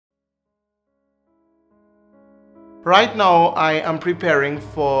Right now, I am preparing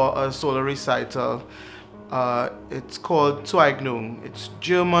for a solo recital. It's called Zueignung. It's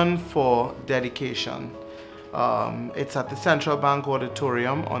German for dedication. It's at the Central Bank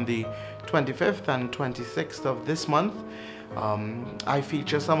Auditorium on the 25th and 26th of this month. I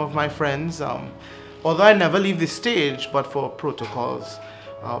feature some of my friends, although I never leave the stage, but for protocols,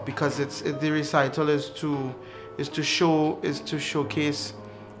 because the recital is to showcase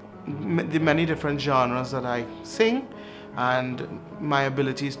the many different genres that I sing and my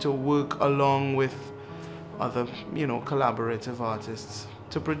abilities to work along with other, collaborative artists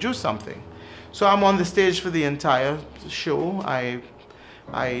to produce something. So I'm on the stage for the entire show. I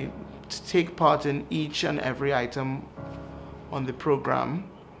take part in each and every item on the program,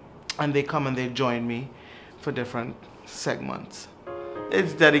 and they come and they join me for different segments.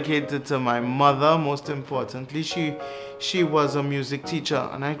 It's dedicated to my mother, most importantly. She was a music teacher,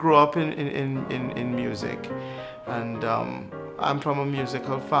 and I grew up in music, and I'm from a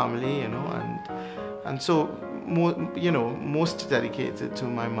musical family, and so most dedicated to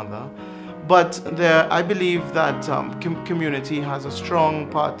my mother. But I believe that community has a strong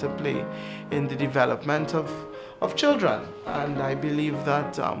part to play in the development of children, and I believe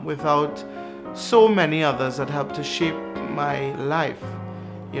that without so many others that help to shape my life,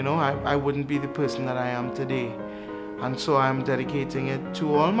 I wouldn't be the person that I am today. And so I'm dedicating it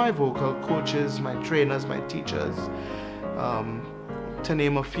to all my vocal coaches, my trainers, my teachers, to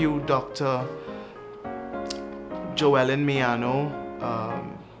name a few: Dr. Joellen Miano,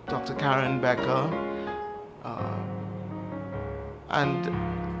 Dr. Karen Becker,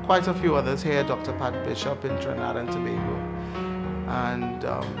 and quite a few others here, Dr. Pat Bishop in Trinidad and Tobago, and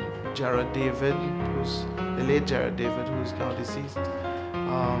Jared David, the late Jared David, who's now deceased,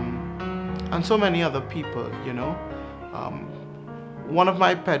 and so many other people, One of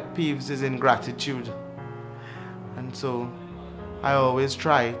my pet peeves is ingratitude, and so I always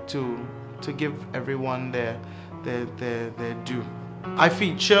try to give everyone their due. I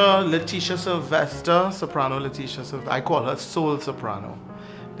feature Letitia Sylvester, soprano Letitia Sylvester. I call her soul soprano,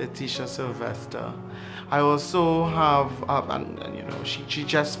 Letitia Sylvester. I also have, she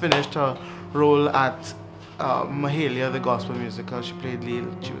just finished her role at Mahalia, the gospel musical. She played Lil.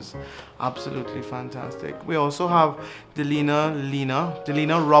 She was absolutely fantastic. We also have Delina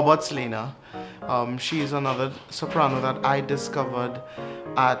Roberts-Lena. She is another soprano that I discovered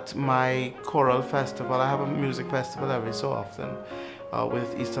at my choral festival. I have a music festival every so often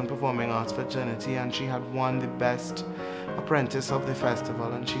with Eastern Performing Arts Fraternity, and she had won the best apprentice of the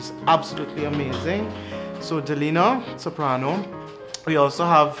festival, and she's absolutely amazing. So Delina, soprano. We also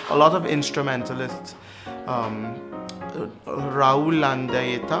have a lot of instrumentalists. Raul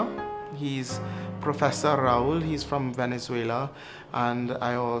Landaeta, he's Professor Raul, he's from Venezuela, and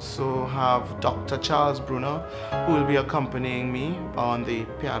I also have Dr. Charles Brunner, who will be accompanying me on the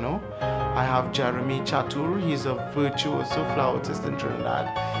piano. I have Jeremy Chatur, he's a virtuoso flautist in Trinidad.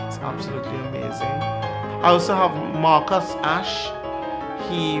 It's absolutely amazing. I also have Marcus Ash.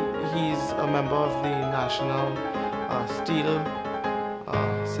 He's a member of the National Steel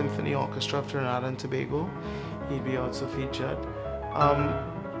Symphony Orchestra of Trinidad and Tobago. He'll be also featured.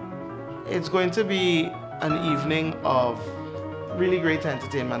 It's going to be an evening of really great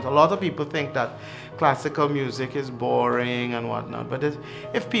entertainment. A lot of people think that classical music is boring and whatnot, but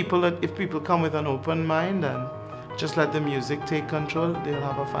if people come with an open mind and just let the music take control, they'll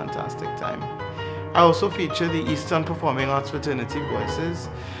have a fantastic time. I also feature the Eastern Performing Arts Fraternity voices,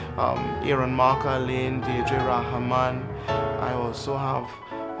 Aaron Marka, Lane, Deirdre Rahman. I also have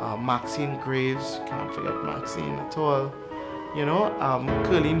Maxine Graves, can't forget Maxine at all,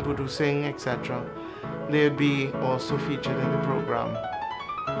 Curleen Budu Singh, etc. They'll be also featured in the program.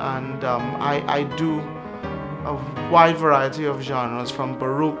 And I do a wide variety of genres, from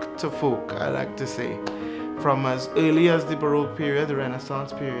Baroque to folk, I like to say. From as early as the Baroque period, the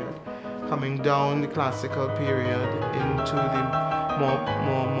Renaissance period, coming down the classical period into the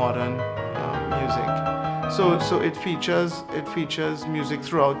more modern music. So it features music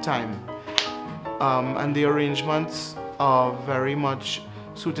throughout time, and the arrangements are very much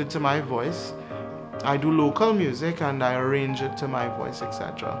suited to my voice. I do local music and I arrange it to my voice,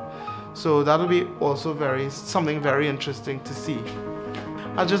 etc. So that'll be also something very interesting to see.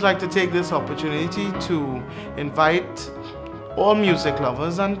 I'd just like to take this opportunity to invite all music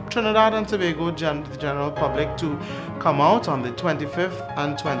lovers and Trinidad and Tobago, the general public, to come out on the 25th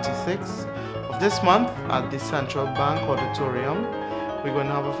and 26th of this month at the Central Bank Auditorium. We're going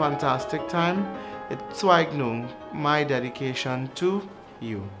to have a fantastic time. It's Zueignung, my dedication to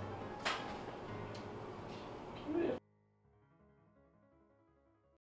you.